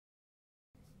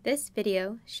This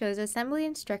video shows assembly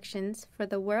instructions for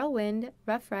the Whirlwind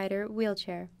RoughRider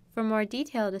wheelchair. For more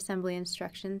detailed assembly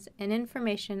instructions and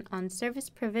information on service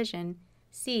provision,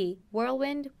 see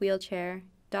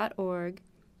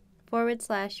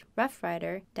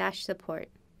whirlwindwheelchair.org/RoughRider-support.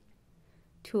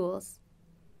 Tools.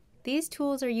 These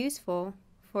tools are useful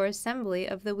for assembly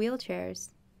of the wheelchairs.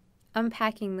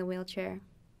 Unpacking the wheelchair.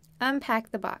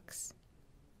 Unpack the box.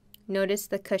 Notice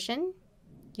the cushion,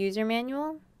 user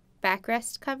manual,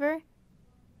 backrest cover,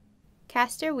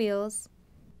 caster wheels,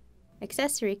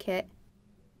 accessory kit,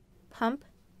 pump,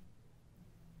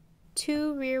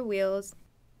 2 rear wheels,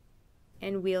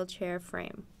 and wheelchair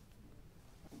frame.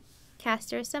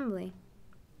 Caster assembly.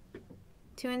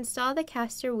 To install the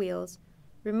caster wheels,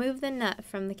 remove the nut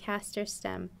from the caster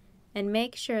stem and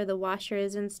make sure the washer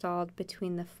is installed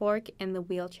between the fork and the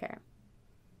wheelchair.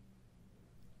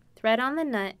 Thread on the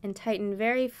nut and tighten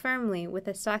very firmly with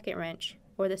a socket wrench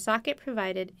or the socket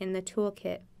provided in the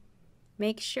toolkit.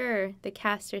 Make sure the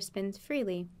caster spins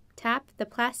freely. Tap the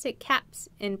plastic caps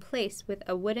in place with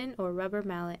a wooden or rubber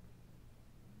mallet.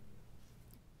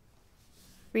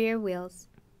 Rear wheels.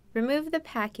 Remove the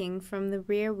packing from the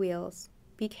rear wheels.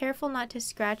 Be careful not to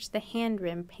scratch the hand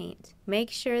rim paint. Make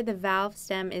sure the valve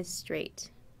stem is straight.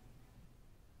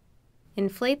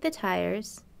 Inflate the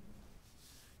tires.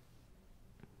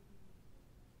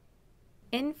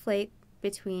 Inflate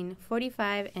between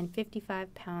 45 and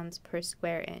 55 pounds per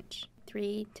square inch,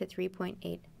 3 to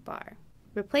 3.8 bar.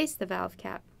 Replace the valve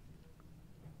cap.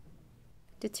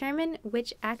 Determine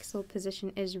which axle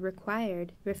position is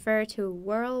required. Refer to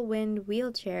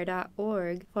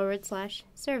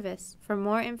whirlwindwheelchair.org/service for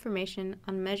more information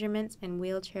on measurements and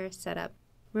wheelchair setup.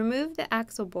 Remove the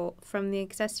axle bolt from the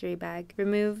accessory bag.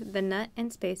 Remove the nut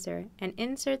and spacer and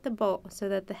insert the bolt so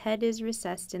that the head is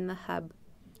recessed in the hub.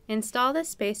 Install the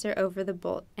spacer over the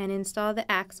bolt and install the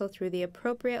axle through the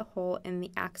appropriate hole in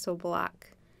the axle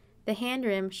block. The hand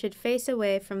rim should face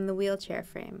away from the wheelchair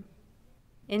frame.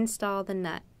 Install the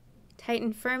nut.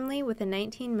 Tighten firmly with a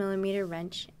 19mm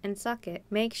wrench and socket.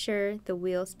 Make sure the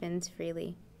wheel spins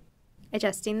freely.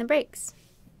 Adjusting the brakes.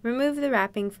 Remove the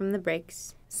wrapping from the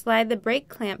brakes. Slide the brake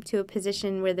clamp to a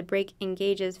position where the brake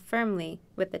engages firmly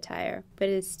with the tire, but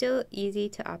is still easy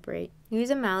to operate. Use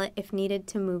a mallet if needed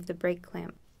to move the brake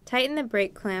clamp. Tighten the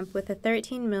brake clamp with a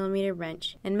 13mm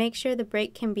wrench and make sure the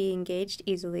brake can be engaged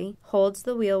easily, holds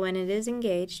the wheel when it is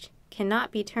engaged, cannot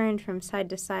be turned from side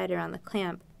to side around the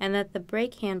clamp, and that the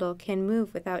brake handle can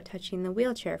move without touching the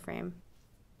wheelchair frame.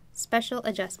 Special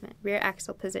adjustment, rear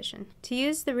axle position. To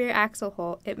use the rear axle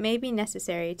hole, it may be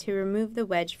necessary to remove the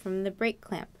wedge from the brake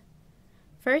clamp.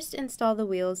 First, install the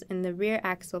wheels in the rear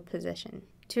axle position.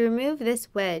 To remove this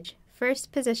wedge,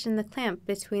 first position the clamp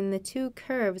between the 2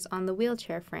 curves on the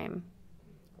wheelchair frame.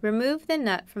 Remove the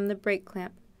nut from the brake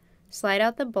clamp. Slide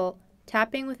out the bolt,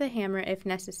 tapping with a hammer if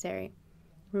necessary.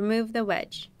 Remove the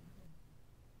wedge.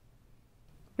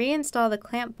 Reinstall the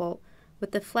clamp bolt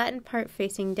with the flattened part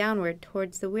facing downward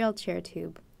towards the wheelchair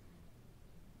tube.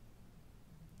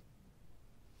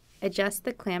 Adjust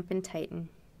the clamp and tighten.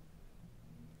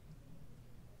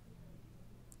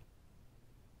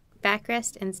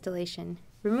 Backrest installation.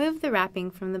 Remove the wrapping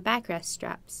from the backrest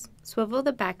straps. Swivel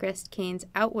the backrest canes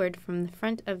outward from the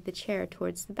front of the chair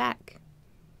towards the back.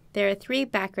 There are 3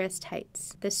 backrest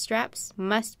heights. The straps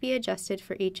must be adjusted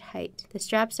for each height. The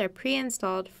straps are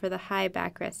pre-installed for the high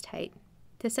backrest height.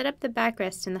 To set up the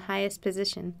backrest in the highest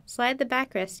position, slide the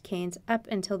backrest canes up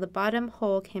until the bottom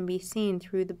hole can be seen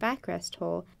through the backrest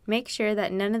hole. Make sure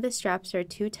that none of the straps are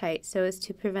too tight so as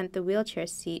to prevent the wheelchair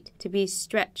seat to be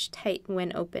stretched tight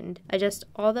when opened. Adjust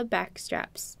all the back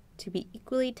straps to be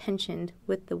equally tensioned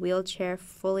with the wheelchair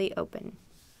fully open.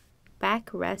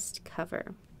 Backrest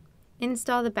cover.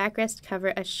 Install the backrest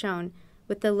cover as shown,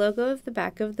 with the logo of the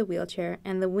back of the wheelchair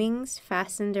and the wings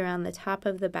fastened around the top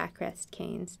of the backrest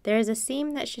canes. There is a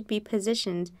seam that should be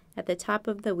positioned at the top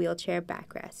of the wheelchair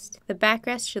backrest. The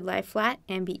backrest should lie flat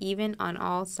and be even on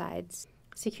all sides.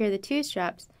 Secure the 2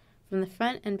 straps from the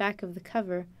front and back of the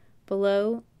cover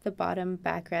below the bottom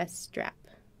backrest strap.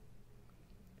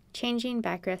 Changing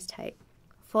backrest height.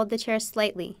 Fold the chair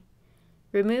slightly.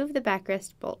 Remove the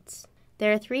backrest bolts.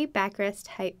 There are 3 backrest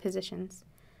height positions.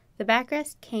 The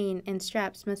backrest cane and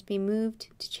straps must be moved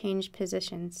to change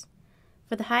positions.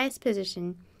 For the highest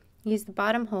position, use the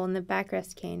bottom hole in the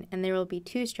backrest cane and there will be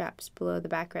 2 straps below the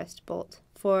backrest bolt.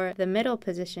 For the middle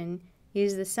position,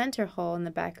 use the center hole in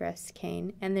the backrest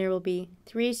cane and there will be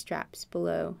 3 straps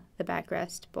below the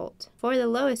backrest bolt. For the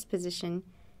lowest position,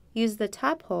 use the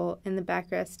top hole in the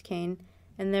backrest cane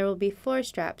and there will be 4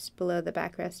 straps below the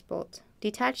backrest bolt.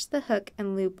 Detach the hook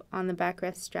and loop on the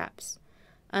backrest straps.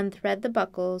 Unthread the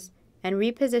buckles and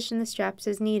reposition the straps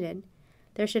as needed.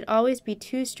 There should always be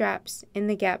 2 straps in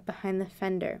the gap behind the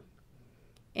fender.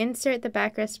 Insert the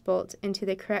backrest bolt into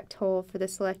the correct hole for the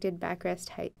selected backrest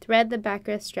height. Thread the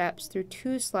backrest straps through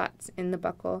 2 slots in the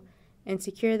buckle and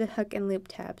secure the hook and loop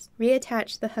tabs.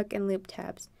 Reattach the hook and loop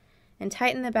tabs and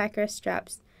tighten the backrest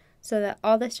straps so that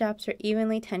all the straps are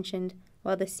evenly tensioned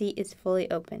while the seat is fully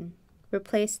open.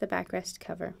 Replace the backrest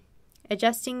cover.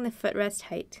 Adjusting the footrest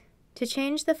height. To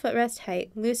change the footrest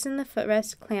height, loosen the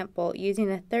footrest clamp bolt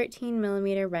using a 13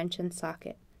 mm wrench and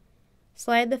socket.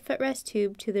 Slide the footrest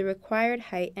tube to the required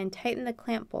height and tighten the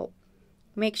clamp bolt.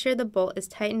 Make sure the bolt is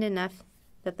tightened enough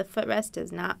that the footrest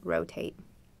does not rotate.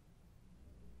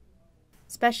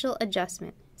 Special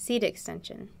adjustment, seat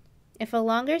extension. If a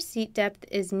longer seat depth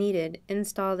is needed,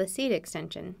 install the seat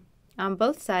extension. On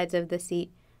both sides of the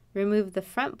seat, remove the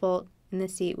front bolt in the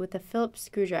seat with a Phillips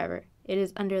screwdriver. It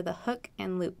is under the hook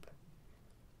and loop.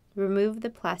 Remove the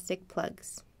plastic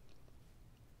plugs.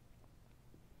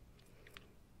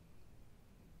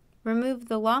 Remove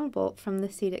the long bolt from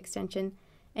the seat extension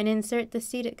and insert the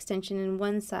seat extension in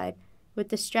one side with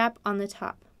the strap on the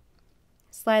top.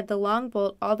 Slide the long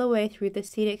bolt all the way through the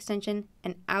seat extension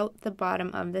and out the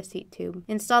bottom of the seat tube.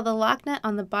 Install the lock nut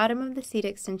on the bottom of the seat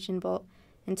extension bolt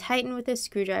and tighten with a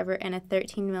screwdriver and a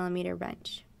 13 mm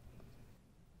wrench.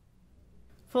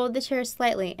 Fold the chair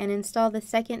slightly and install the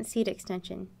second seat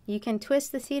extension. You can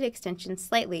twist the seat extension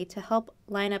slightly to help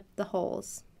line up the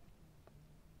holes.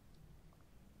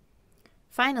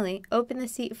 Finally, open the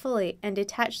seat fully and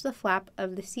detach the flap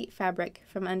of the seat fabric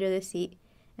from under the seat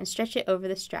and stretch it over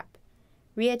the strap.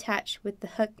 Reattach with the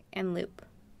hook and loop.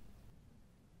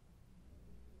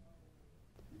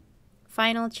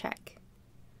 Final check.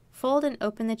 Fold and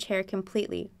open the chair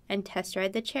completely and test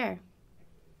ride the chair.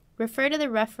 Refer to the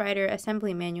RoughRider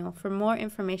assembly manual for more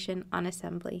information on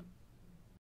assembly.